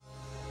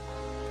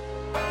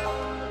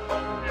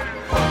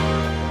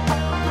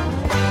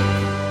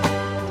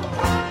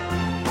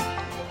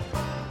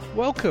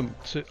welcome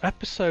to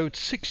episode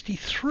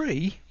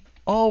 63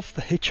 of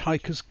the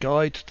Hitchhiker's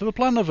Guide to the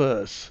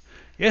Plannerverse.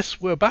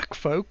 Yes, we're back,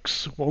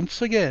 folks,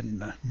 once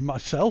again.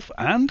 Myself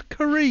and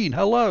Kareen.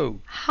 Hello.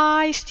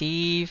 Hi,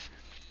 Steve.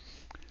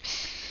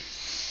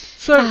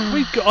 So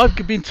I've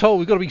been told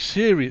we've got to be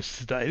serious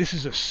today. This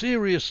is a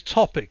serious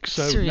topic,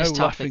 so serious no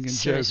topic. laughing and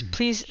serious. joking.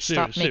 Please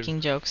stop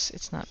making jokes.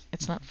 It's not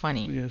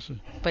funny. Yes,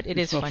 but it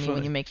is funny funny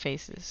when you make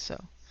faces. So.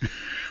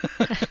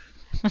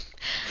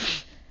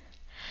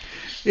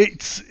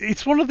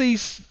 It's one of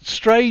these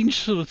strange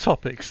sort of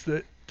topics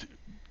that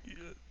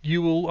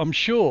you will, I'm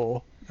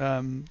sure,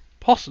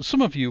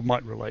 some of you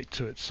might relate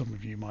to it, some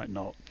of you might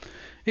not.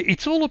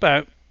 It's all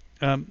about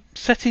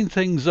setting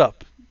things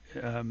up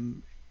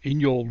in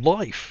your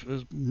life,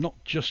 not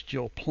just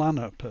your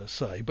planner per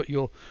se, but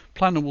your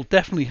planner will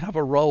definitely have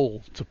a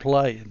role to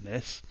play in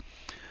this.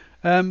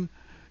 In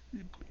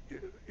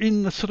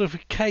the sort of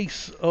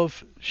case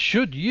of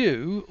should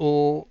you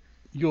or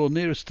your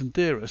nearest and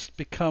dearest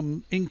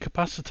become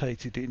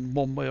incapacitated in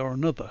one way or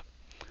another,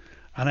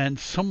 and then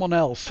someone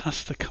else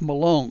has to come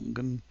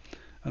along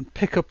and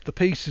pick up the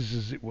pieces,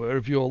 as it were,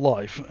 of your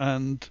life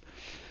and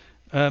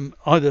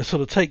either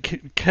sort of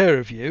take care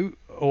of you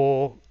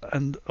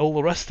and all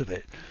the rest of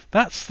it.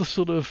 That's the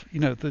sort of,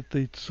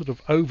 the sort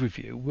of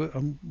overview.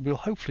 We'll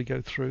hopefully go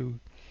through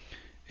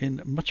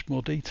in much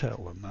more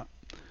detail than that.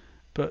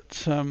 But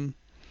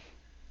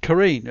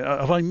Kareen,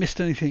 have I missed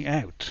anything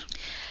out?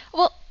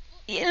 Well,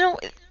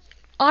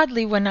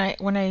 oddly, when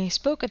I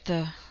spoke at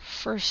the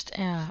first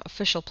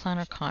official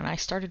PlannerCon, I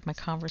started my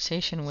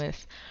conversation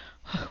with,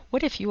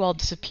 what if you all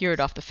disappeared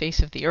off the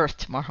face of the earth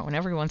tomorrow? And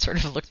everyone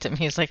sort of looked at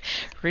me as like,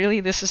 really?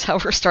 This is how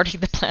we're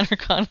starting the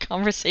PlannerCon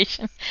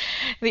conversation?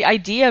 The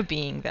idea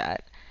being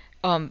that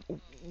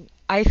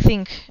I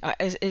think,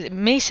 it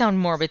may sound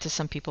morbid to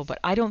some people, but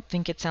I don't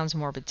think it sounds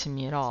morbid to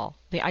me at all.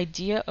 The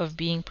idea of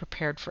being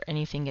prepared for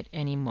anything at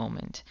any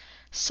moment,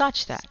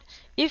 such that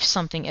if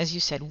something, as you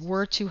said,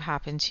 were to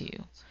happen to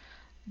you,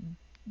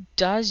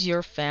 does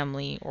your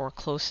family or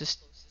closest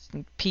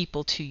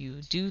people to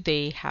you, do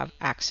they have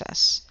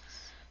access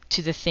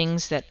to the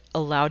things that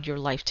allowed your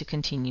life to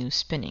continue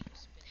spinning?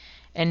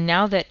 And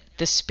now that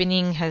the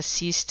spinning has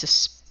ceased to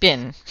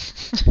spin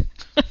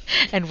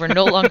and we're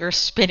no longer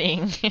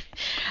spinning,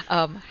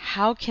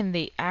 how can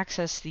they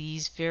access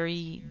these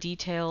very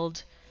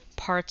detailed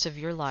parts of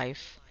your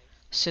life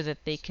so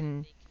that they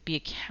can be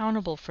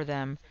accountable for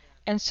them,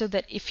 and so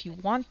that if you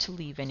want to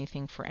leave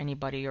anything for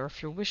anybody, or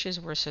if your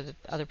wishes were so that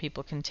other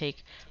people can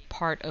take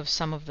part of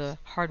some of the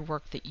hard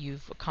work that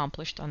you've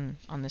accomplished on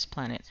this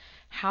planet,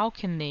 how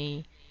can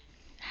they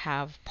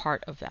have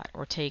part of that,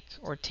 or take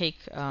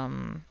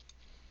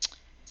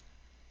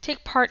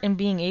part in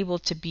being able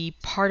to be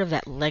part of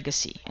that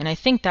legacy? And I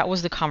think that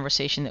was the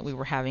conversation that we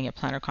were having at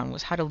PlannerCon,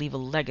 was how to leave a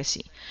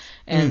legacy.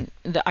 And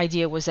the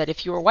idea was that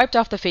if you were wiped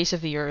off the face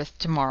of the earth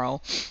tomorrow,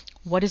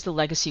 what is the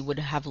legacy would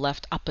have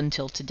left up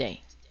until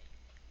today?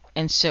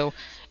 And so,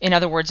 in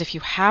other words, if you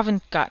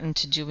haven't gotten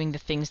to doing the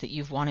things that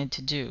you've wanted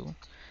to do,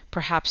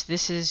 perhaps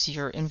this is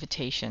your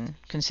invitation.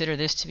 Consider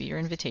this to be your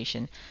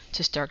invitation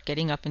to start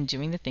getting up and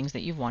doing the things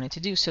that you've wanted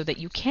to do, so that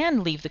you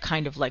can leave the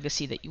kind of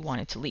legacy that you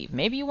wanted to leave.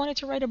 Maybe you wanted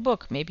to write a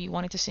book. Maybe you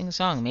wanted to sing a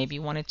song. Maybe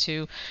you wanted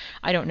to,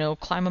 I don't know,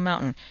 climb a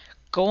mountain.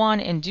 Go on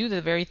and do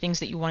the very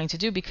things that you wanted to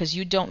do, because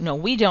you don't know.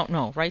 We don't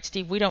know, right,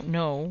 Steve? We don't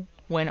know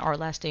when our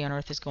last day on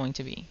Earth is going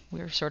to be.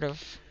 We're sort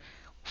of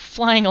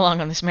flying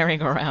along on this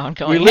merry-go-round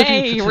going,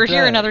 hey, we're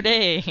here another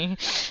day.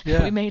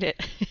 Yeah. We made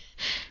it.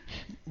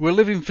 We're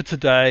living for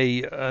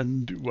today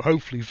and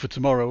hopefully for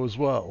tomorrow as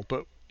well.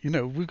 But,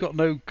 we've got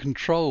no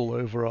control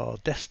over our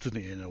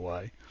destiny in a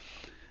way.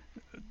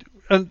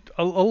 And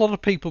a lot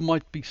of people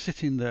might be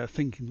sitting there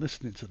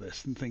listening to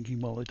this and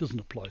thinking, well, it doesn't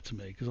apply to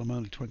me because I'm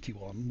only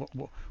 21.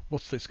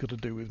 What's this got to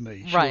do with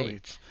me? Right.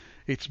 Surely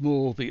it's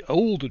more the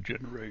older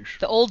generation.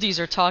 The oldies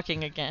are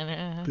talking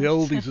again. The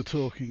oldies are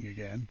talking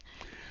again.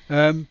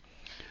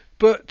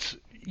 But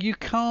you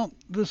can't,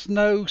 there's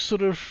no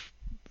sort of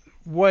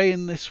way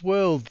in this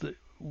world that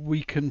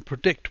we can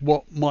predict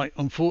what might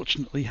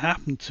unfortunately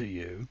happen to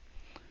you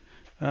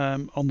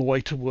on the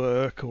way to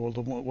work or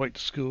the way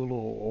to school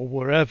or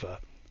wherever.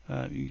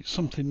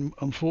 Something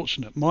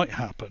unfortunate might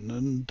happen,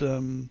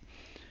 and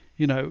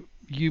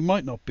you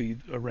might not be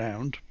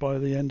around by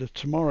the end of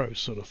tomorrow,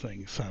 sort of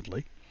thing,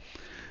 sadly.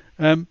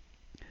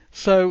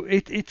 So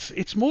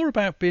it's more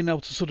about being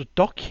able to sort of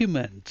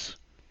document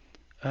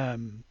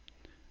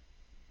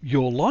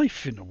your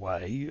life in a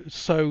way,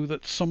 so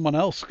that someone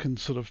else can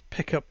sort of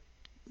pick up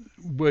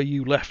where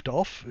you left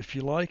off, if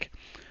you like,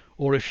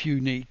 or if you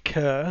need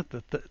care,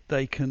 that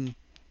they can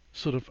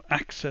sort of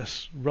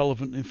access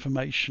relevant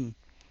information.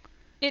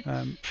 It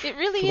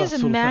really is a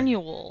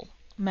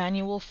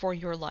manual for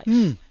your life.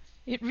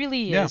 It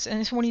really is. Yeah.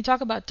 And so when you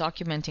talk about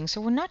documenting, so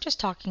we're not just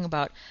talking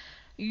about,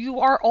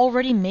 you are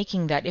already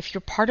making that. If you're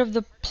part of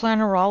the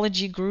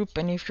Plannerology group,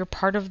 and if you're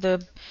part of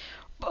the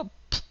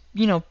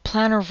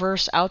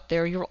Plannerverse out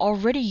there, you're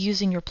already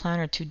using your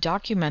planner to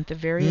document the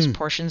various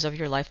portions of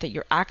your life that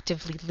you're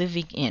actively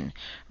living in,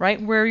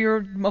 right? Where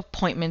your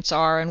appointments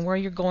are and where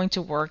you're going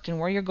to work and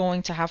where you're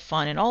going to have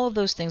fun, and all of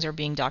those things are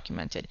being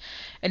documented.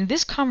 And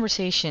this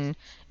conversation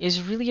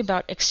is really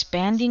about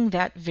expanding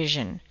that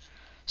vision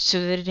so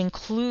that it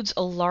includes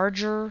a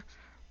larger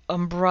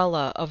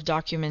umbrella of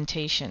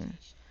documentation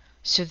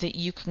so that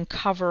you can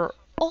cover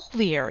all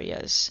the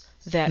areas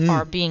that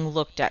are being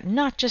looked at,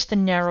 not just the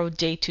narrow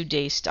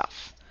day-to-day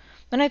stuff.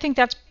 And I think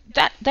that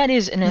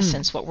is in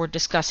essence what we're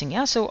discussing.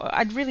 Yeah, so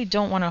I really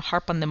don't want to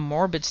harp on the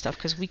morbid stuff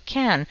because we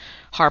can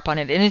harp on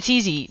it, and it's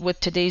easy with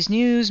today's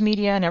news,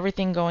 media, and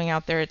everything going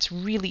out there. It's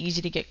really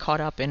easy to get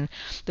caught up in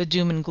the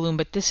doom and gloom,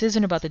 but this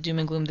isn't about the doom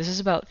and gloom. This is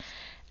about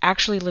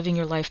actually living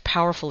your life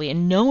powerfully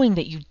and knowing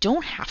that you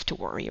don't have to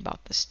worry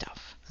about this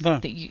stuff. No.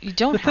 That you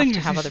don't have to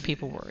have other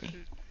people worry.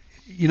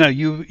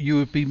 You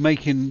would be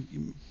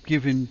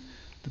giving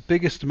the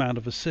biggest amount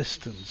of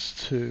assistance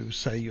to,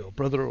 say, your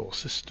brother or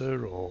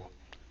sister or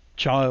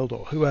child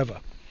or whoever,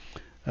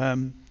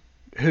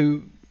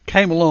 who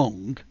came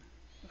along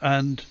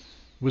and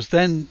was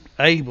then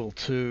able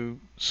to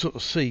sort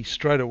of see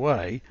straight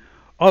away,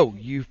 oh,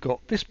 you've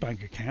got this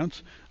bank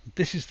account,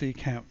 this is the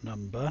account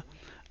number,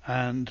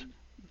 and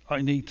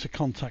I need to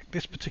contact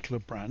this particular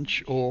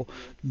branch, or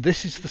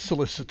this is the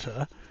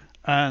solicitor.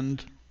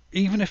 And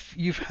even if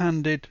you've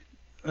handed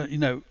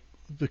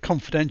the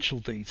confidential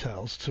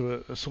details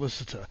to a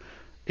solicitor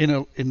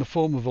in the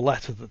form of a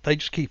letter that they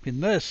just keep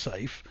in their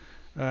safe,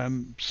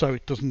 so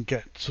it doesn't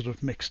get sort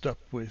of mixed up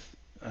with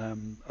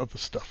other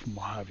stuff and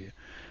what have you.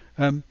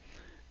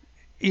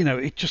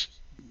 It just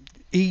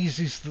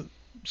eases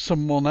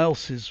someone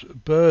else's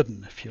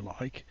burden, if you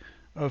like,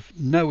 of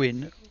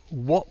knowing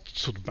what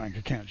sort of bank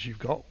accounts you've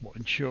got, what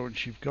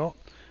insurance you've got,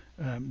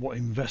 what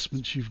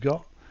investments you've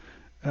got,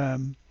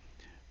 and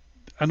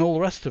all the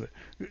rest of it.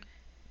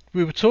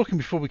 We were talking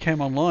before we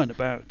came online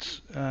about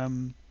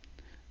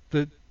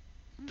the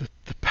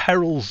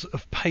perils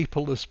of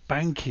paperless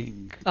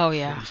banking. Oh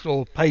yeah.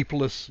 Or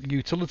paperless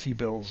utility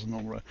bills and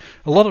all that.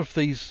 A lot of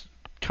these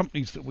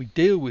companies that we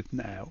deal with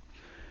now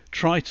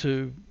try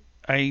to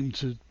aim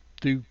to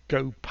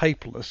go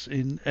paperless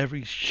in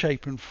every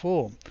shape and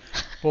form.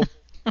 Well,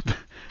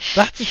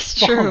 that's it's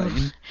fine. True.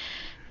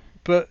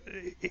 But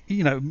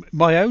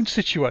my own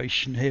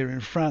situation here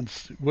in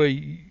France, where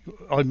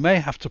I may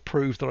have to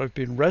prove that I've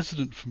been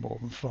resident for more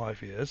than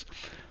 5 years,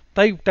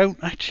 they don't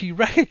actually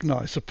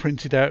recognise a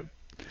printed out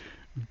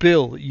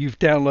bill that you've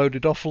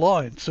downloaded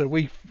offline. So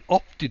we've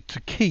opted to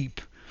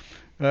keep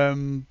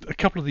a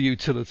couple of the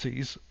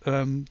utilities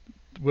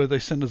where they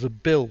send us a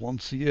bill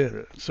once a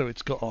year. So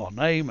it's got our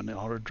name and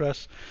our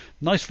address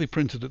nicely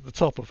printed at the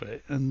top of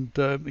it, and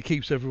it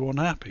keeps everyone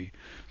happy.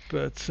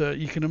 But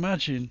you can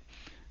imagine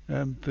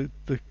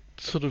the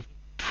sort of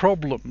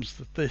problems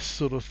that this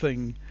sort of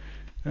thing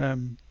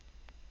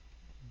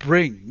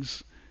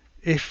brings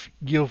if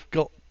you've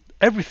got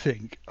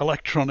everything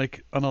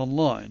electronic and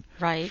online.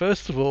 Right.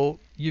 First of all,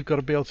 you've got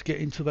to be able to get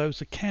into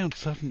those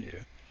accounts, haven't you?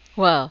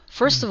 Well,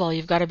 first of all,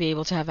 you've got to be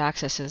able to have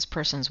access to this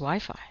person's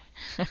Wi-Fi.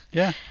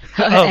 Yeah.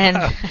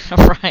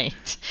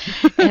 Right.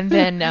 And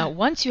then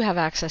once you have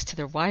access to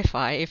their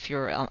Wi-Fi, if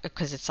you're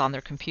because it's on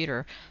their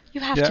computer,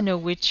 you have to know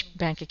which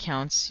bank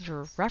accounts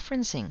you're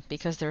referencing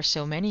because there are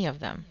so many of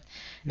them.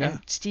 Yeah.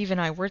 And Steve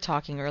and I were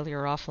talking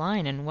earlier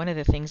offline, and one of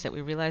the things that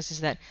we realized is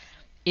that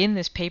in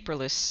this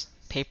paperless,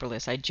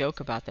 I joke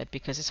about that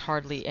because it's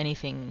hardly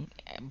anything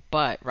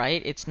but,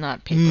 right? It's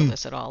not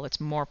paperless at all. It's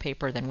more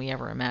paper than we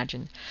ever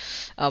imagined.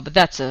 But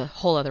that's a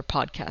whole other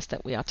podcast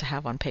that we ought to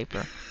have on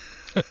paper.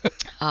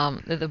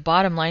 The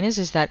bottom line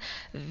is that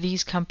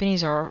these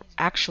companies are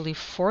actually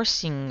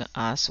forcing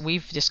us,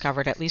 we've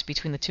discovered, at least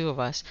between the two of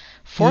us,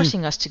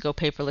 forcing us to go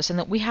paperless, and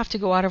that we have to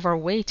go out of our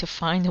way to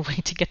find a way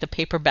to get the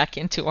paper back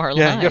into our lives.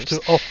 Yeah, you have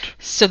to opt.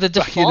 So the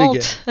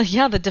default,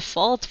 the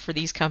default for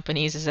these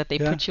companies is that they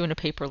put you in a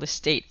paperless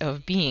state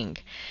of being.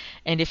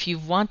 And if you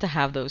want to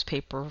have those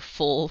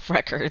paper-full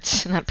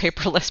records, not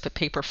paperless but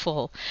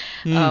paper-full,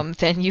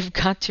 then you've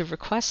got to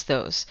request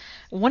those.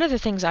 One of the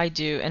things I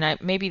do, and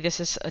maybe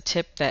this is a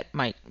tip that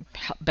might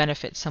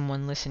benefit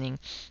someone listening,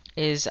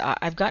 is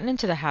I've gotten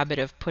into the habit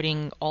of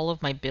putting all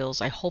of my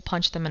bills, I hole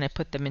punch them and I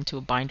put them into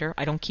a binder.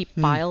 I don't keep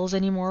files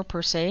anymore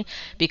per se,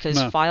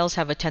 because files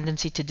have a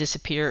tendency to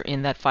disappear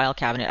in that file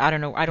cabinet. I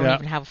don't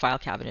even have a file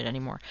cabinet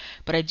anymore.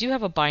 But I do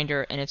have a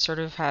binder, and it sort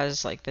of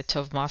has like the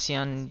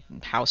Tovmasian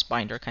house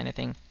binder kind of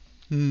thing.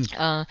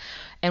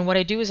 And what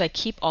I do is I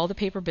keep all the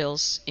paper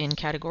bills in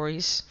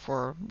categories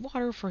for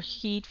water, for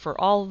heat, for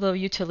all the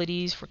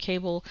utilities, for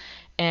cable.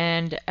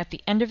 And at the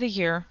end of the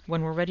year,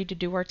 when we're ready to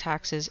do our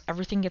taxes,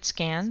 everything gets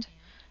scanned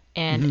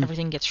and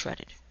everything gets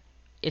shredded.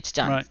 It's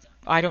done. Right.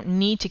 I don't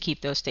need to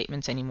keep those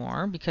statements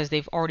anymore because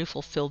they've already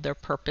fulfilled their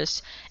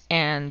purpose.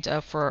 And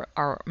for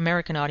our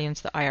American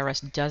audience, the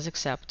IRS does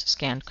accept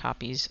scanned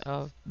copies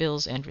of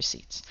bills and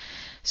receipts.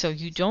 So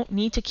you don't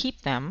need to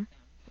keep them.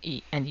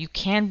 and you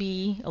can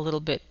be a little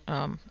bit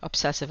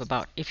obsessive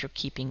about if you're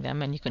keeping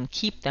them, and you can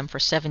keep them for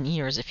 7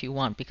 years if you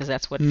want, because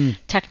that's what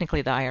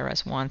technically the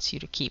IRS wants you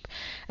to keep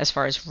as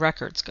far as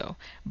records go.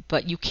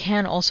 But you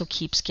can also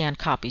keep scanned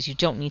copies. You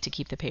don't need to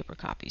keep the paper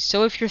copies.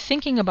 So if you're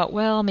thinking about,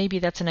 well, maybe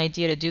that's an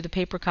idea to do the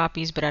paper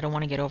copies, but I don't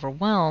want to get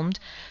overwhelmed,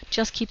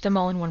 just keep them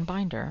all in one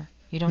binder.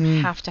 You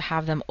don't have to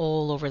have them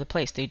all over the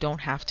place. They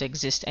don't have to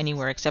exist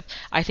anywhere, except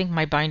I think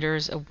my binder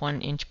is a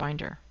 1-inch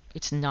binder.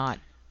 It's not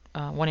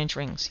 1-inch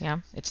rings, yeah?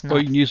 It's not.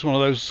 Well, you can use one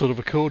of those sort of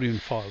accordion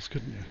files,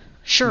 couldn't you?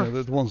 Sure. You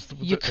know, the ones that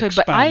You could,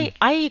 expand. but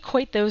I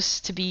equate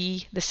those to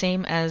be the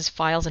same as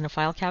files in a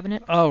file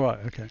cabinet. Oh, right,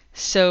 okay.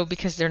 So,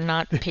 because they're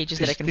not pages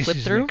that I can flip This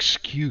is through. an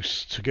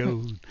excuse to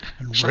go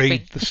and Shopping.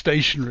 raid the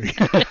stationery.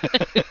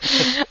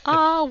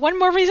 One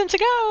more reason to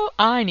go.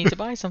 I need to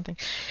buy something.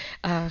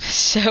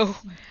 So,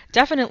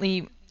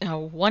 definitely,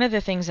 one of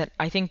the things that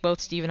I think both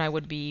Steve and I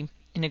would be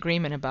in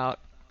agreement about,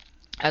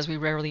 as we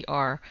rarely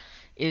are,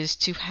 is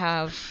to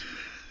have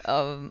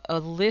a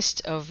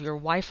list of your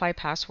Wi-Fi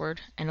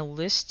password and a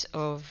list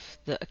of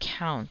the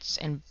accounts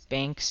and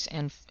banks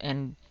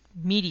and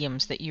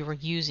mediums that you are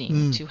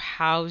using to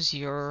house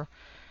your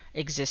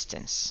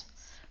existence.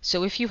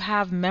 So if you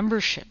have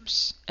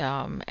memberships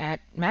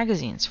at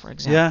magazines, for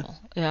example,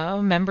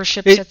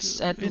 memberships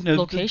at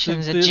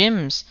locations, at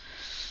gyms,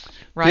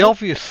 right? The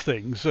obvious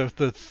things are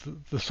the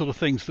sort of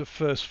things that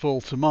first fall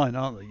to mind,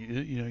 aren't they?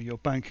 You know, your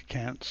bank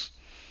accounts,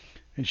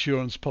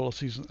 insurance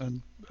policies,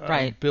 and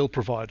bill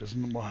providers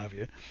and what have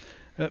you.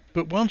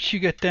 But once you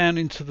get down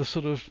into the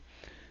sort of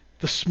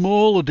the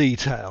smaller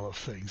detail of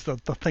things, the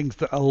things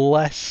that are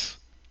less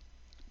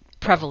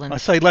prevalent, I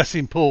say less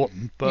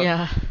important,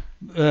 but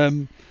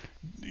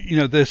you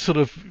know, they're sort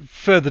of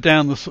further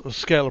down the sort of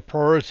scale of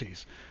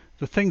priorities.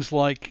 The things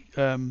like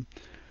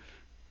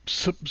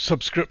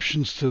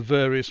subscriptions to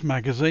various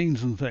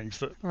magazines and things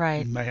that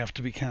may have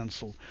to be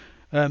cancelled.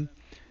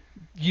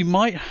 You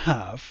might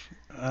have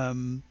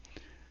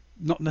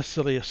not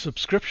necessarily a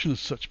subscription as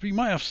such, but you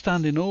might have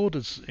standing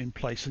orders in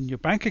place in your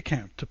bank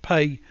account to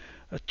pay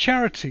a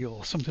charity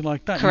or something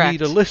like that. Correct. You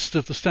need a list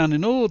of the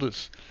standing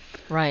orders.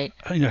 Right.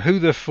 You know, who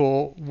they're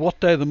for,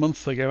 what day of the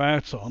month they go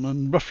out on,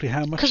 and roughly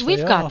how much they are. Because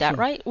we've got that,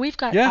 right? We've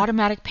got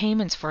automatic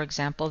payments, for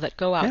example, that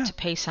go out to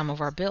pay some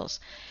of our bills.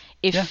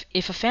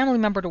 If a family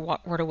member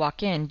were to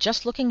walk in,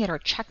 just looking at our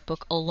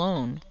checkbook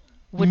alone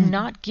would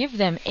not give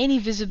them any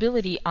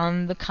visibility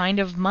on the kind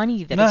of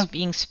money that is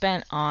being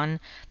spent on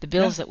the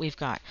bills that we've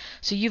got.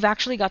 So you've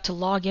actually got to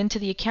log into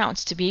the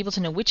accounts to be able to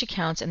know which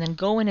accounts, and then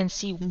go in and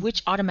see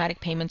which automatic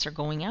payments are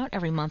going out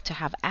every month to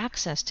have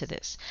access to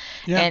this.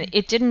 And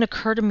it didn't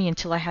occur to me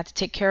until I had to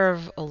take care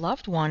of a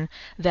loved one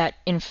that,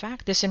 in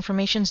fact, this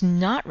information's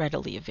not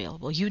readily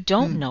available. You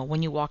don't know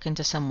when you walk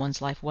into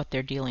someone's life what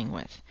they're dealing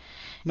with.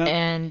 No.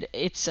 And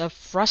it's a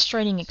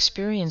frustrating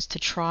experience to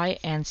try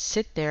and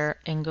sit there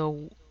and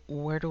go,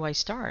 where do I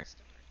start?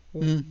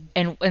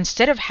 And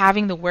instead of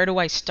having the where do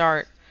I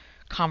start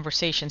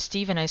conversation,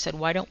 Steve and I said,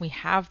 why don't we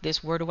have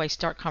this where do I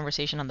start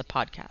conversation on the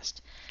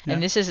podcast?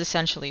 And this is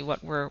essentially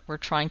what we're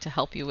trying to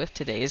help you with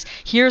today, is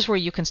here's where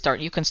you can start.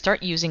 You can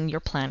start using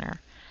your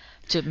planner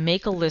to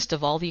make a list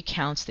of all the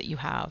accounts that you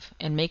have,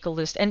 and make a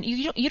list. And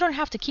you don't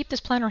have to keep this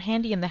planner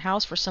handy in the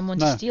house for someone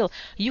to steal.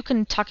 You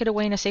can tuck it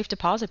away in a safe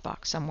deposit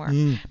box somewhere.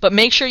 But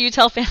make sure you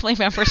tell family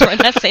members where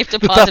that safe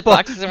deposit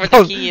box is and where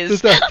the key is.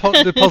 Does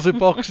that deposit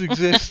box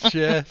exist?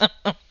 Yes.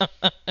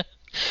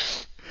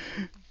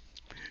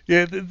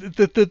 Yeah,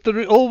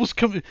 there always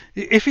comes,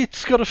 if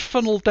it's got to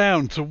funnel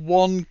down to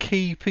one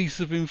key piece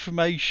of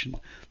information,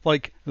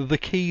 like the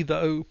key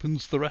that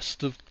opens the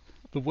rest of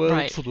the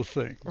world sort of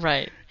thing.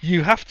 Right.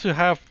 You have to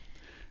have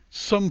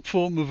some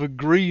form of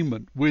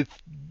agreement with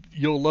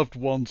your loved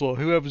ones or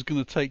whoever's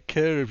going to take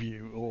care of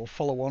you or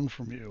follow on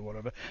from you or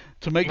whatever,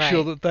 to make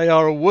sure that they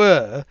are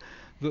aware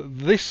that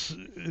this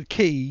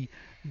key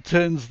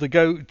turns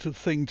the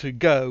thing to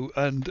go,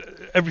 and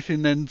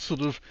everything then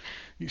sort of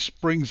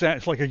springs out.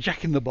 It's like a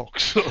jack in the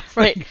box sort of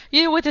thing. Right.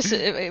 You know, with this,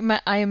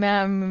 I'm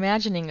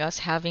imagining us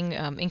having,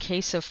 in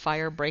case of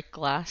fire, break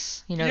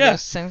glass. You know,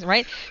 those things,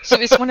 right? So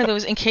it's one of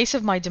those, in case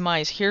of my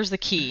demise, here's the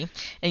key,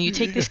 and you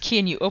take this key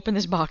and you open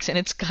this box, and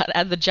it's got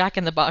the jack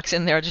in the box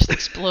in there. It just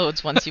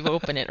explodes once you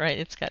open it, right?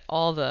 It's got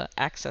all the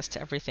access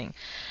to everything.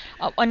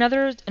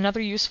 Another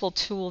useful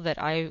tool that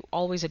I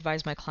always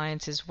advise my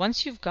clients is,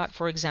 once you've got,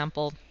 for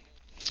example,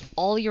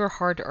 all your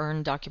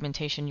hard-earned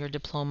documentation, your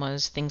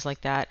diplomas, things like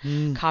that,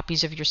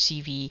 copies of your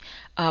CV,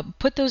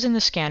 put those in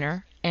the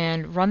scanner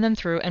and run them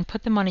through and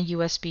put them on a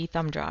USB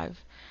thumb drive.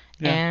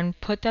 And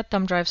put that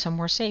thumb drive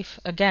somewhere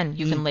safe. Again,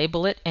 you can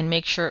label it and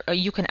make sure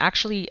you can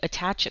actually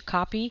attach a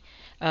copy.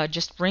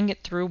 Just bring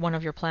it through one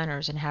of your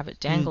planners and have it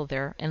dangle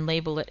there, and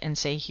label it and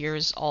say,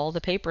 here's all the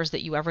papers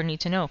that you ever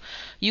need to know.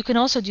 You can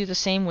also do the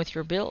same with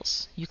your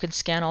bills. You can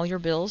scan all your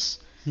bills,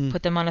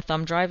 put them on a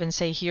thumb drive, and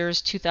say,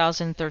 here's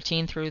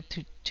 2013 through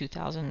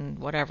 2000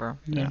 whatever.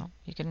 You know,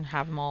 you can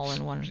have them all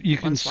in one. You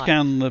can slide.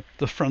 scan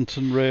the front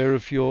and rear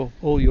of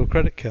all your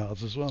credit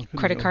cards as well.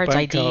 Credit cards,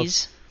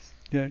 IDs.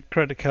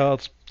 Credit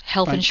cards,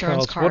 health bank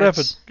insurance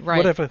cards,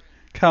 whatever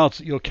cards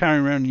that you're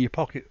carrying around in your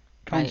pocket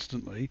Right.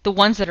 constantly. The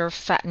ones that are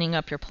fattening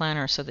up your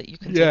planner so that you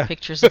can take Yeah.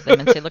 pictures of them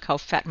and say, look how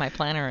fat my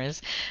planner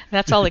is.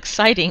 That's all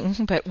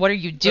exciting, but what are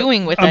you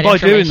doing with And that by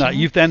information? doing that,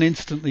 you've then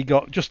instantly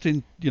got, just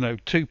in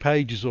 2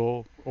 pages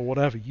or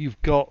whatever,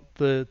 you've got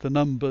the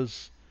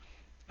numbers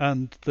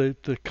and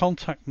the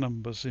contact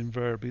numbers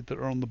invariably that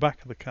are on the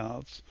back of the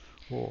cards,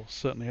 or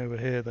certainly over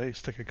here they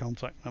stick a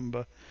contact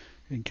number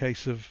in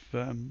case of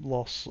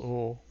loss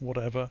or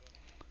whatever.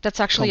 That's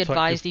actually Contact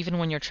advised even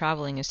when you're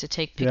traveling, is to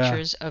take Yeah.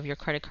 pictures of your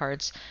credit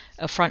cards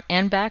front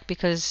and back,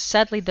 because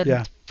sadly the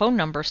Yeah. phone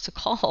numbers to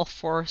call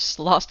for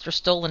lost or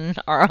stolen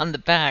are on the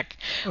back,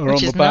 Or which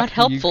on is the not back,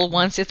 helpful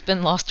once it's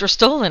been lost or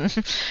stolen.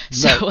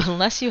 So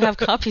unless you have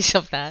copies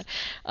of that,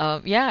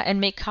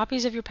 and make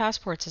copies of your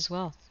passports as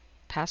well.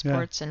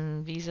 Passports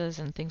and visas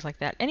and things like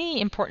that.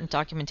 Any important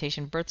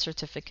documentation, birth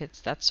certificates,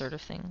 that sort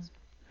of thing.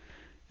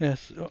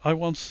 Yes, I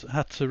once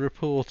had to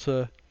report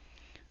a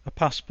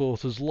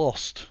passport as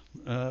lost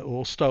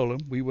or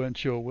stolen. We weren't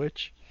sure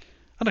which,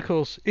 and of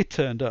course it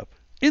turned up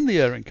in the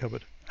airing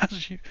cupboard.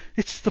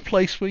 It's the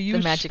place where you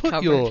magic put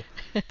cupboard.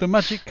 the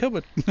magic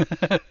cupboard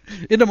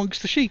in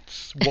amongst the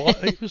sheets.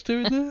 What it was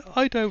doing there,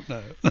 I don't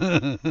know.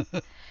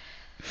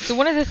 So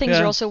one of the things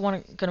you're also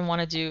going to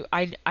want to do,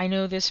 I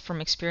know this from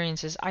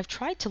experiences, I've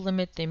tried to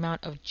limit the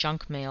amount of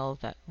junk mail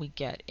that we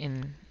get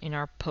in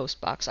our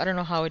post box. I don't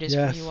know how it is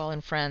for you all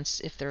in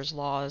France, if there's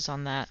laws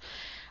on that.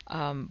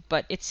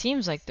 But it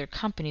seems like their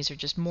companies are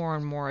just more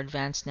and more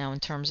advanced now in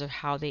terms of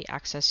how they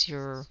access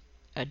your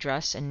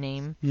address and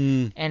name.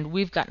 And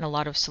we've gotten a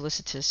lot of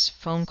solicitous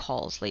phone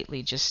calls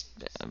lately, just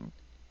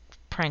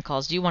prank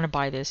calls. Do you want to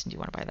buy this? And do you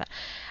want to buy that?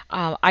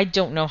 I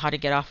don't know how to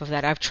get off of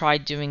that. I've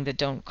tried doing the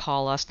don't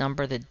call us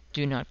number, the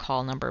do not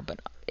call number, but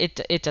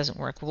it doesn't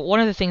work. Well, one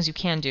of the things you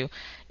can do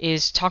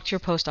is talk to your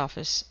post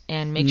office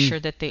and make sure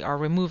that they are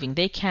removing.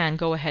 They can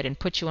go ahead and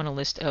put you on a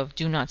list of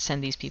do not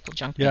send these people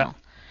junk mail.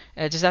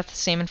 Is that the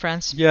same in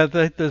France? Yeah,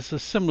 there's a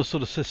similar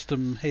sort of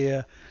system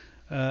here,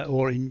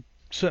 or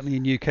certainly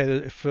in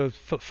UK for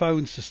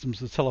phone systems,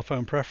 the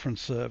telephone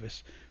preference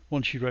service.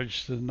 Once you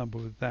register the number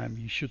with them,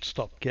 you should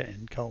stop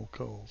getting cold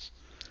calls.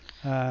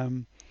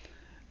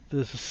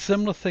 There's a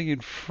similar thing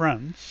in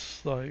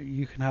France. Like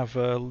you can have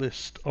a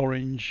list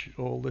orange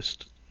or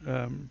list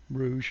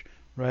rouge,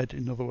 red,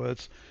 in other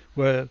words,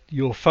 where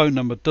your phone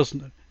number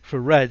doesn't, for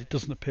red, it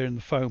doesn't appear in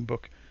the phone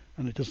book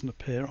and it doesn't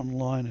appear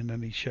online in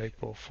any shape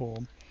or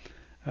form.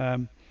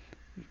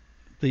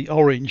 The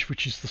orange,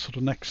 which is the sort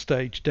of next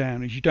stage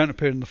down, is you don't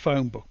appear in the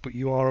phone book, but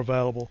you are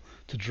available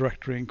to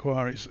directory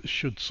inquiries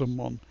should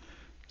someone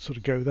sort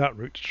of go that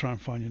route to try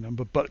and find your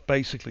number. But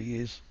basically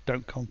is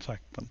don't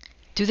contact them.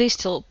 Do they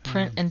still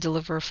print and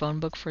deliver a phone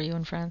book for you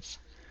in France?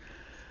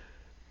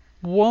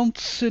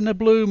 Once in a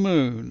blue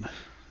moon,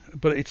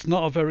 but it's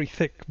not a very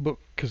thick book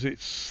because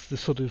it's the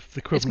sort of the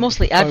equivalent. It's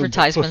mostly of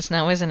advertisements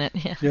now, isn't it?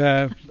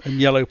 Yeah, and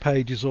yellow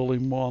pages all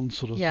in one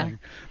sort of thing.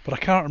 But I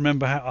can't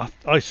remember how.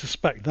 I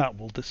suspect that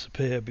will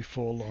disappear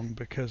before long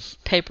because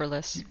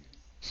paperless.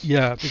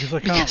 Yeah, because I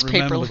can't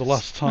remember paperless. the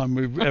last time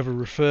we've ever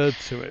referred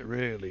to it.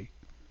 Really,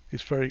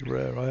 it's very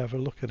rare I ever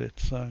look at it.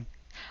 So.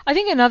 I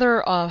think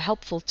another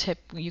helpful tip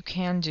you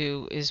can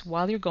do is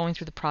while you're going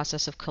through the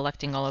process of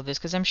collecting all of this,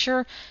 because I'm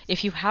sure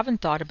if you haven't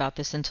thought about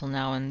this until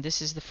now, and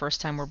this is the first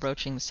time we're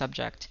broaching the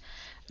subject,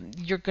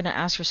 you're going to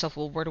ask yourself,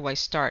 well, where do I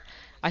start?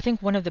 I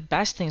think one of the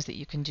best things that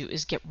you can do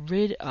is get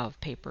rid of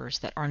papers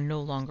that are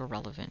no longer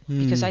relevant.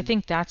 Because I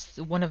think that's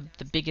one of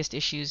the biggest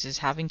issues, is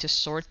having to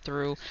sort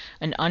through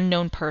an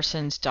unknown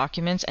person's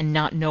documents and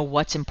not know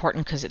what's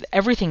important, because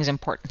everything's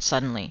important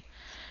suddenly.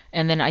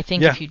 And then I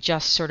think if you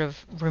just sort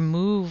of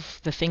remove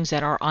the things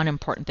that are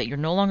unimportant, that you're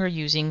no longer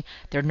using,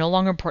 they're no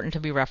longer important to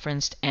be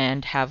referenced,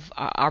 and have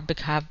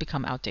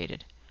become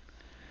outdated.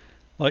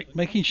 Like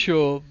making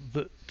sure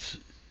that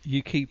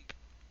you keep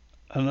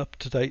an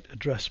up-to-date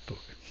address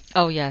book.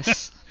 Oh,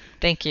 yes.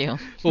 Thank you.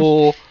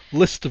 Or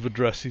list of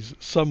addresses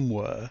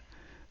somewhere.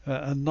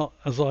 And not,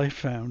 as I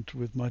found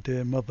with my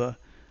dear mother,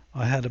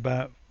 I had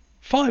about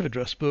 5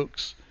 address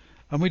books,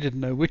 and we didn't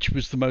know which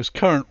was the most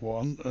current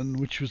one and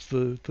which was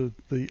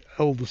the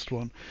oldest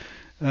one.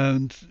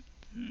 And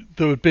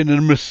there had been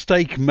a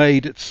mistake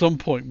made at some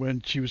point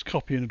when she was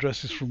copying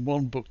addresses from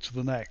one book to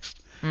the next.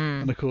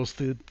 And of course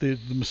the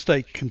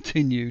mistake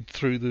continued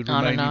through the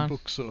remaining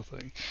books, sort of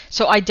thing.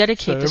 So I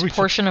dedicate this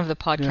portion of the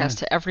podcast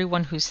to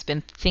everyone who's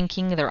been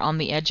thinking they're on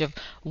the edge of,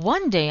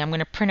 one day I'm going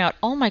to print out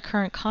all my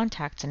current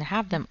contacts and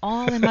have them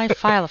all in my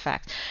file of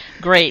facts.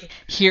 Great.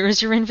 Here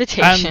is your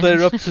invitation. And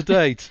they're up to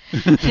date.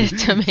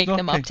 To make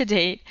them up to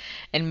date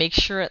and make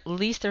sure at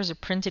least there's a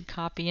printed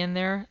copy in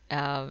there.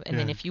 And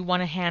then if you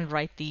want to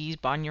handwrite these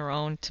on your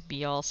own to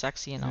be all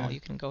sexy and all,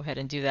 you can go ahead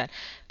and do that.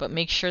 But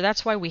make sure,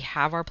 that's why we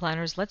have our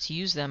planners. Let's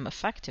use them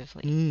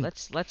effectively.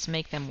 Let's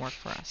make them work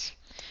for us.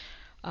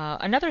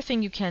 Another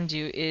thing you can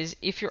do is,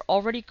 if you're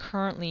already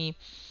currently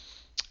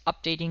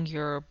updating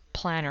your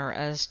planner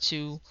as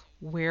to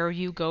where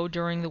you go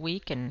during the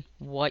week and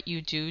what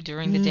you do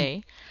during the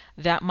day,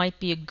 that might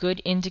be a good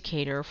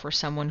indicator for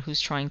someone who's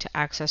trying to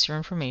access your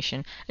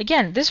information.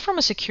 Again, this from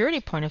a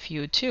security point of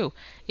view too.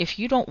 If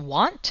you don't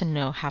want to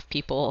know have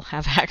people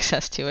have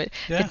access to it,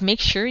 then make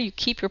sure you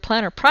keep your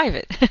planner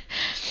private.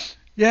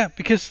 Yeah,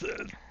 because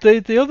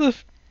the other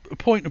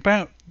point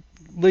about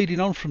leading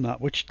on from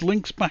that, which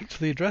links back to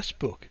the address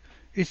book,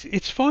 is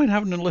it's fine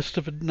having a list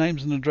of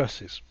names and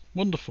addresses.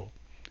 Wonderful.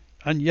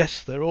 And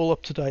yes, they're all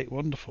up to date.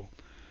 Wonderful.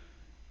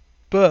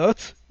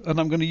 But, and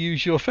I'm going to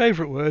use your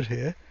favourite word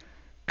here,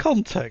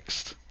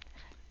 context.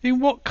 In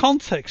what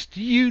context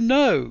do you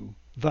know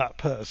that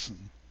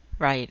person?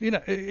 Right. You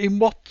know, in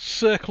what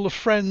circle of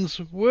friends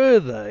were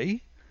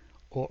they,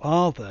 or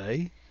are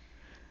they?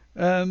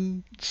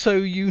 So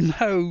you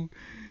know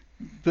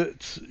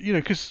that, you know,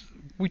 because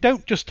we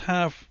don't just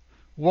have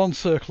one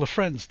circle of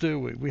friends, do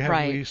we? We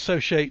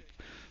associate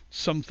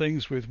some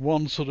things with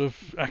one sort of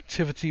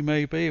activity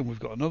maybe, and we've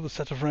got another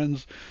set of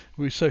friends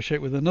we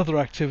associate with another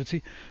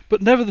activity, but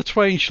never the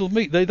twain shall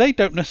meet. They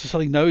don't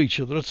necessarily know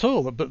each other at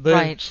all, but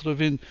they're sort of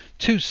in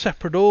two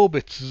separate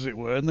orbits, as it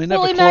were, and they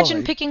never collide. Well,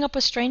 imagine picking up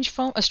a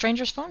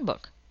stranger's phone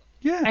book.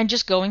 Yeah. And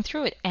just going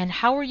through it. And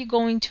how are you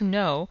going to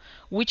know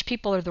which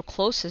people are the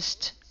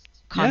closest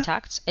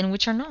contacts and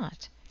which are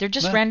not? They're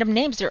just random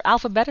names. They're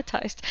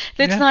alphabetized.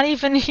 That's not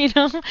even, you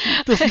know.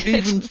 Doesn't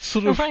even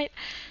sort of. Right.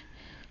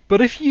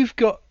 But if you've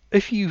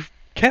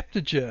kept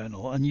a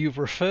journal and you've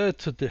referred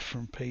to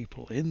different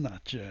people in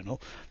that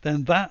journal,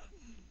 then that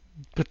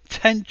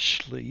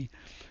potentially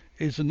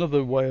is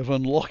another way of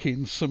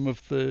unlocking some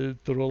of the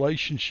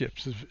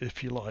relationships,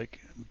 if you like,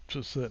 to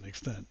a certain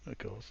extent, of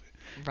course.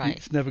 Right.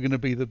 It's never going to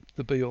be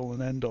the be all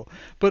and end all.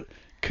 But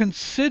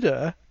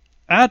consider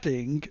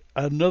adding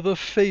another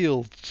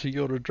field to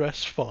your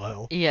address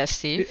file. Yes,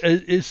 Steve.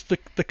 Is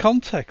the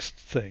context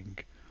thing.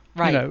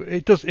 Right. You know,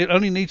 it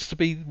only needs to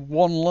be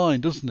one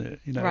line, doesn't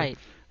it? You know. Right.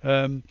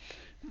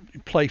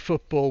 Play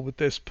football with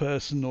this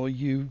person, or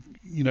you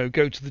know,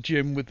 go to the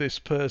gym with this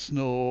person,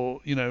 or,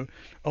 you know,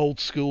 old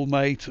school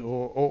mate,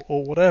 or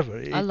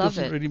whatever. I love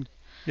it. Really,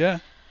 yeah.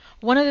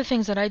 One of the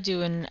things that I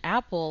do in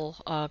Apple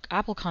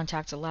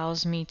Contacts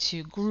allows me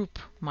to group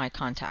my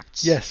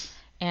contacts. Yes.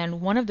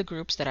 And one of the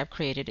groups that I've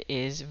created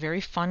is a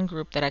very fun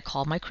group that I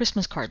call my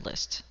Christmas card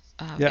list.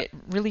 It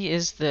really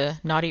is the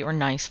naughty or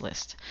nice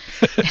list.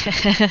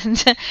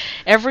 And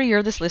every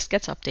year this list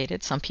gets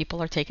updated. Some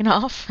people are taken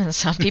off and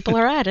some people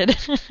are added.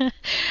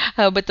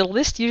 But the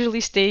list usually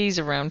stays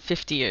around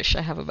 50-ish.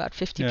 I have about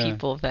 50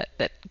 people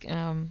that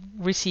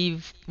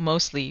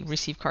mostly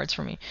receive cards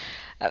from me.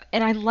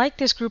 And I like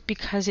this group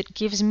because it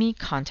gives me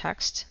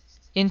context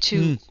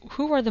into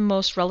who are the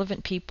most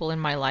relevant people in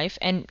my life,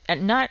 and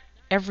not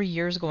every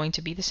year is going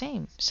to be the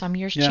same. Some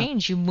years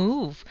change. You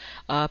move.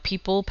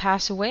 People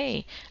pass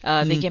away.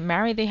 They get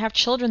married. They have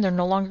children. They're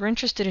no longer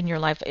interested in your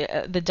life.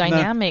 The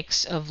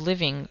dynamics of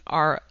living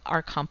are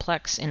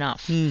complex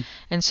enough.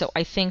 And so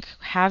I think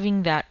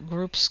having that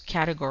groups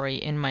category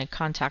in my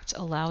contacts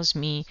allows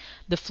me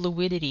the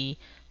fluidity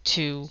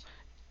to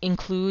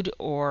include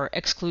or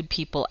exclude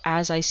people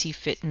as I see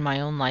fit in my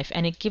own life.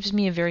 And it gives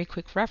me a very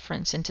quick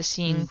reference into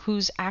seeing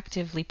who's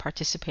actively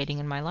participating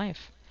in my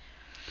life.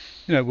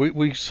 You know,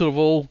 we sort of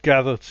all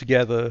gather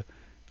together,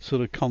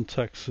 sort of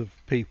contacts of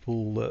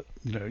people that,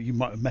 you know, you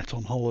might have met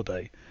on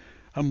holiday,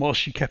 and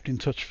whilst you kept in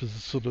touch for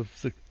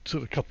the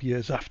couple of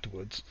years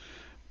afterwards,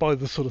 by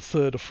the sort of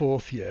third or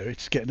fourth year,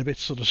 it's getting a bit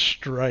sort of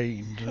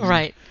strained.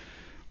 Right.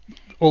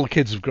 All the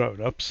kids have grown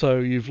up, so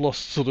you've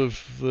lost sort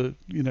of the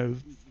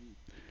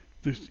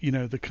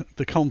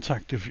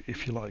contact,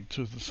 if you like,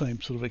 to the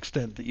same sort of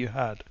extent that you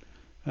had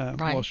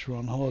whilst you were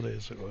on holiday,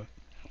 as it were.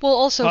 Well,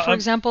 also, for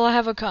example, I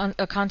have a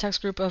contacts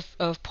group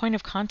of point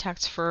of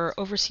contacts for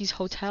overseas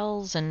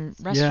hotels and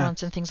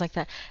restaurants and things like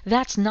that.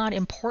 That's not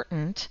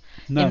important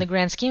in the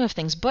grand scheme of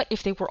things. But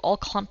if they were all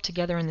clumped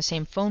together in the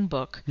same phone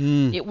book,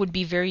 it would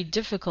be very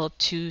difficult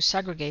to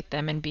segregate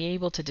them and be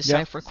able to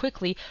decipher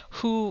quickly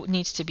who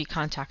needs to be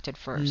contacted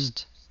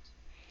first.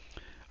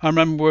 I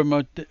remember when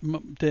my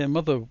dear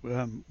mother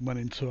went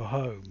into a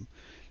home.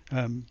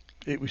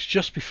 It was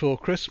just before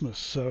Christmas,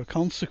 so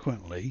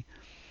consequently,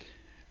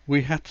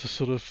 we had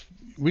to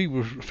we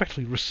were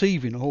effectively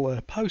receiving all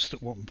their post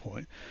at one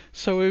point.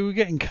 So we were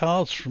getting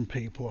cards from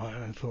people.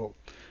 I thought,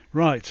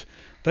 right,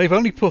 they've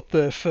only put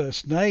their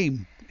first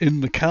name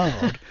in the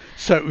card,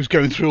 so it was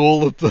going through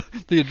all of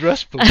the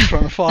address books,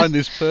 trying to find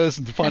this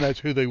person, to find out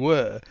who they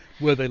were,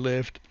 where they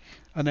lived,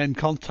 and then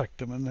contact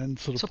them, and then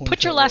sort of. So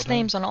put your last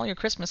names on all your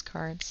Christmas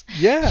cards.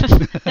 Yeah.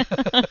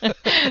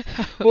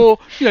 Or,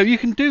 you know, you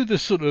can do the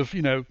sort of,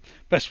 you know,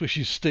 best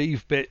wishes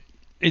Steve bit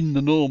in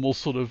the normal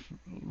sort of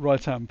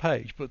right-hand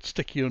page, but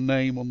stick your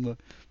name on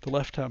the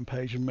left-hand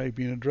page and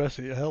maybe an address.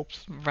 It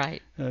helps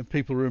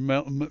people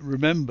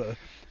remember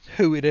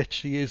who it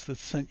actually is that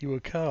sent you a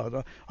card.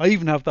 I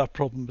even have that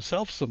problem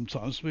myself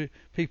sometimes.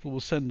 People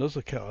will send us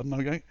a card, and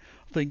I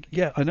think,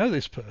 yeah, I know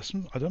this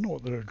person. I don't know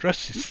what their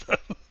address is,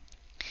 though.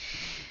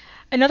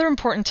 Another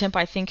important tip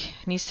I think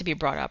needs to be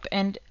brought up,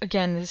 and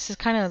again, this is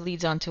kind of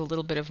leads on to a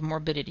little bit of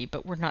morbidity,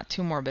 but we're not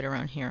too morbid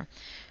around here.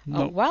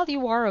 No. While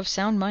you are of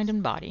sound mind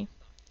and body,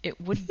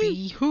 it would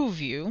behoove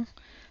you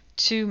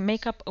to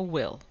make up a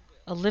will,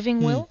 a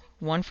living will,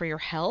 one for your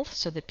health,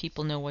 so that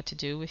people know what to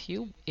do with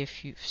you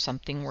if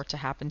something were to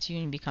happen to you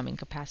and you become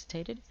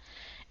incapacitated,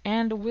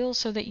 and a will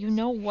so that you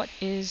know what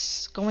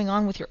is going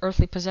on with your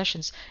earthly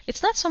possessions.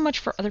 It's not so much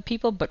for other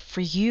people, but for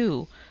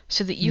you,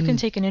 so that you can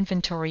take an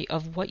inventory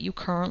of what you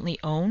currently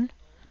own,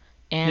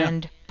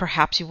 and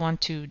perhaps you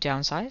want to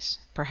downsize,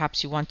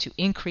 perhaps you want to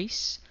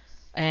increase,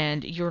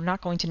 and you're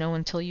not going to know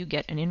until you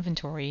get an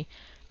inventory,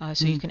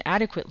 so you can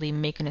adequately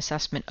make an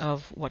assessment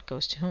of what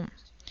goes to whom.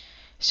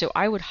 So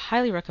I would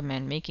highly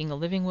recommend making a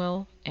living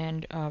will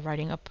and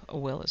writing up a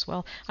will as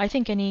well. I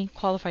think any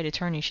qualified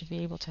attorney should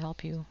be able to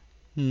help you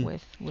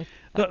with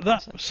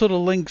that sort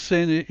of links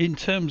in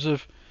terms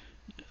of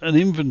an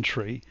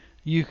inventory.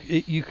 You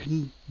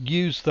can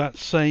use that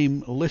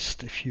same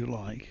list, if you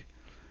like,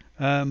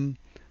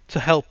 to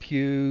help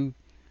you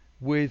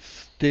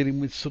with dealing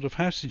with sort of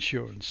house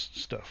insurance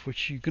stuff,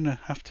 which you're going to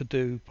have to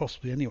do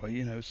possibly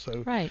anyway,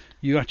 so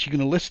you're actually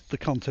going to list the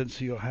contents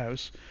of your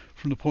house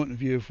from the point of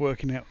view of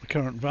working out the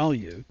current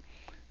value,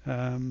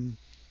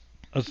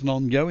 as an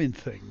ongoing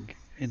thing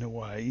in a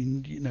way.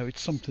 And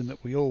it's something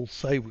that we all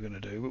say we're going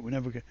to do, but we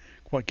never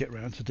quite get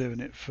around to doing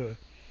it for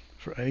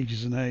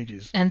ages and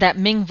ages. And that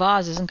Ming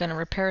vase isn't going to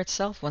repair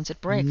itself once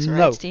it breaks,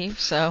 right, Steve?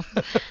 So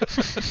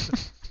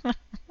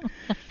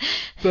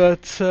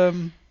but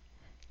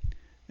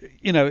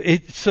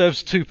it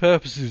serves two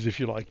purposes, if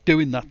you like,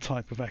 doing that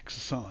type of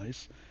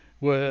exercise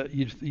where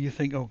you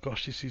think, oh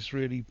gosh, this is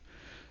really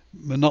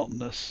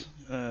monotonous,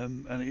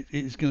 and it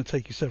is going to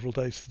take you several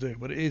days to do,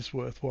 but it is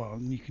worthwhile,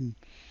 and you can,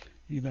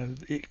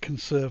 it can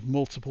serve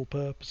multiple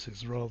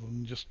purposes rather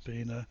than just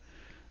being a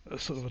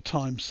sort of a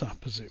time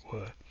sap, as it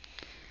were.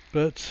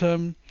 But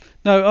no,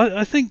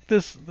 I think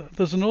there's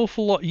an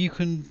awful lot you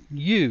can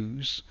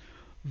use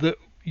that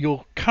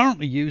you're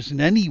currently using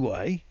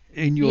anyway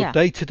in your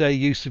day-to-day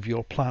use of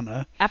your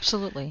planner.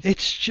 Absolutely.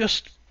 It's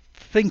just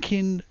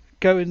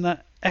going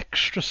that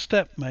extra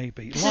step,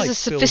 maybe. This is a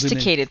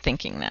sophisticated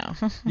thinking now.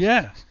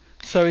 Yeah.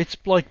 So it's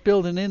like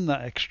building in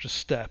that extra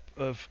step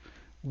of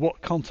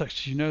what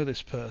context you know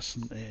this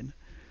person in,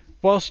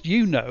 whilst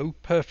you know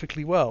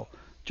perfectly well.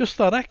 Just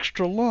that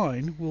extra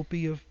line will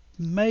be of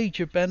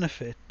major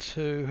benefit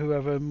to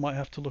whoever might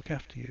have to look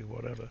after you,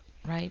 whatever.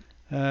 Right.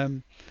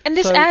 And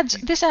this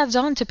adds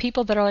on to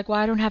people that are like, well,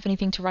 I don't have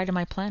anything to write in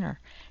my planner.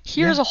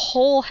 Here's a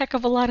whole heck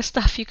of a lot of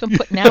stuff you can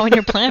put now in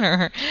your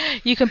planner.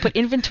 You can put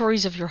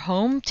inventories of your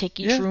home, take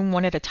each room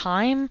one at a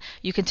time.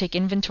 You can take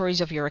inventories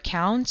of your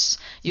accounts.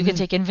 You can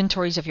take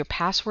inventories of your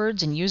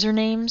passwords and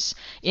usernames.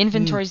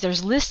 Inventories,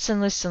 there's lists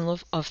and lists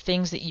of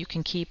things that you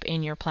can keep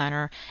in your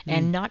planner,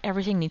 and not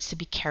everything needs to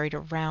be carried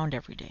around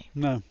every day.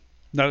 No,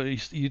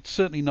 you'd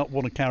certainly not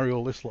want to carry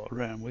all this lot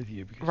around with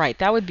you. Right,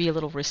 that would be a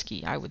little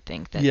risky, I would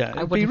think. That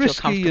it'd be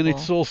risky, and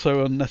it's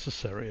also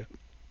unnecessary.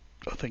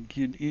 I think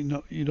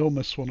you'd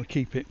almost want to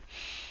keep it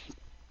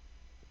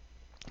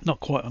not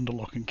quite under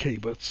lock and key,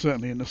 but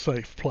certainly in a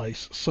safe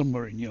place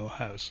somewhere in your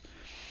house.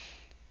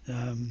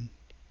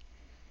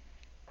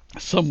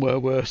 Somewhere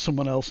where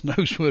someone else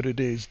knows where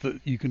it is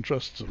that you can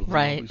trust, sort of thing,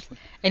 right. Obviously.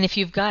 And if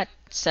you've got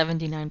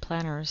 79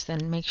 planners,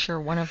 then make sure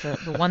one of the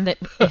one that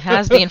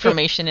has the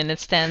information and it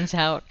stands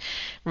out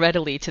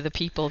readily to the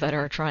people that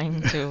are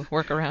trying to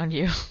work around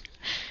you.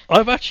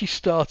 I've actually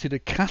started a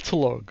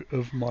catalogue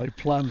of my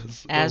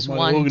planners. As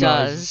one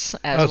does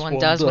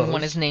when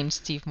one is named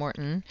Steve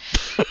Morton.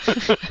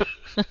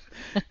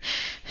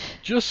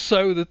 Just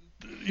so that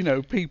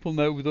people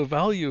know the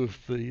value of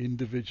the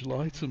individual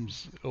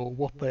items or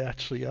what they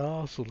actually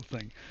are, sort of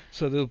thing.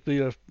 So there'll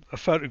be a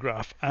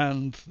photograph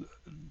and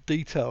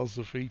details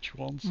of each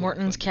one.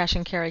 Morton's cash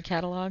and carry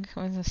catalog.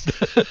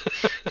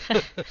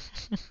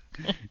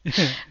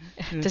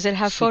 Does it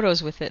have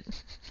photos with it?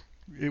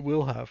 It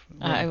will have.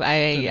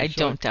 I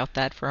don't doubt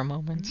that for a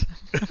moment.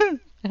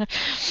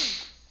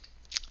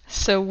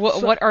 So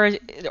what are,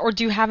 or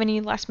do you have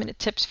any last minute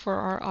tips for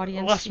our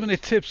audience? Last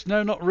minute tips?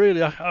 No, not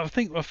really. I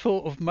think I've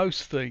thought of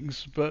most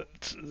things,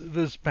 but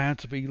there's bound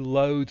to be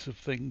loads of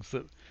things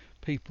that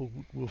people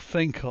will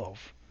think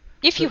of.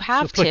 If you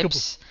have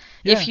tips,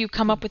 if you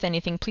come up with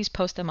anything, please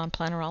post them on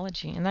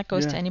Plannerology, and that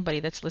goes to anybody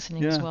that's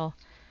listening as well.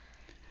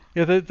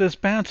 Yeah, there's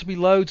bound to be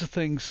loads of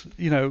things,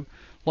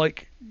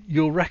 like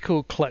your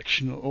record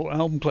collection or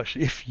album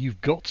collection, if you've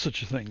got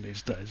such a thing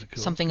these days, of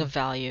course. Something of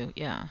value,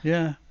 yeah.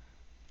 Yeah.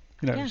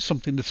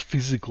 Something that's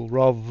physical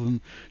rather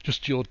than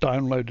just your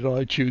downloaded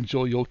iTunes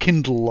or your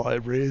Kindle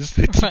libraries.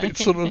 It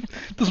sort of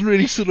doesn't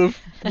really sort of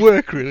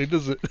work, really,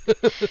 does it?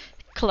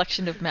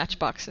 Collection of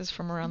matchboxes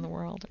from around the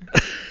world.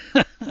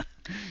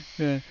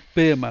 Yeah,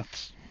 beer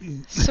mats.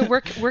 So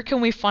where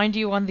can we find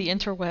you on the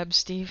interwebs,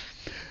 Steve?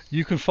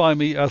 You can find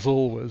me, as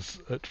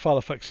always, at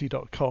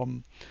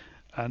filefaxy.com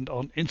and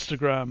on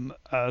Instagram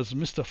as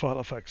Mr.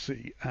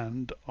 Filefaxy,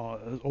 and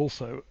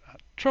also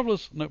at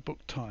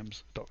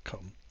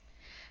travelersnotebooktimes.com.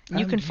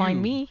 You can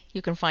find me.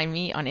 You can find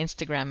me on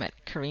Instagram at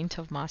Karine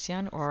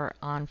Tovmasyan or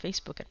on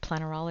Facebook at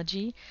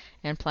Plannerology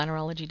and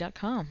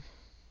plannerology.com.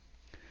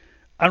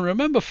 And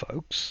remember,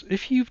 folks,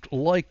 if you've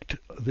liked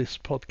this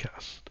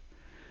podcast,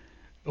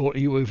 or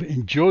you have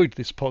enjoyed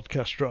this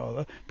podcast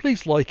rather,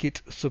 please like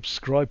it,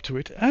 subscribe to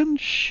it, and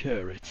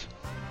share it.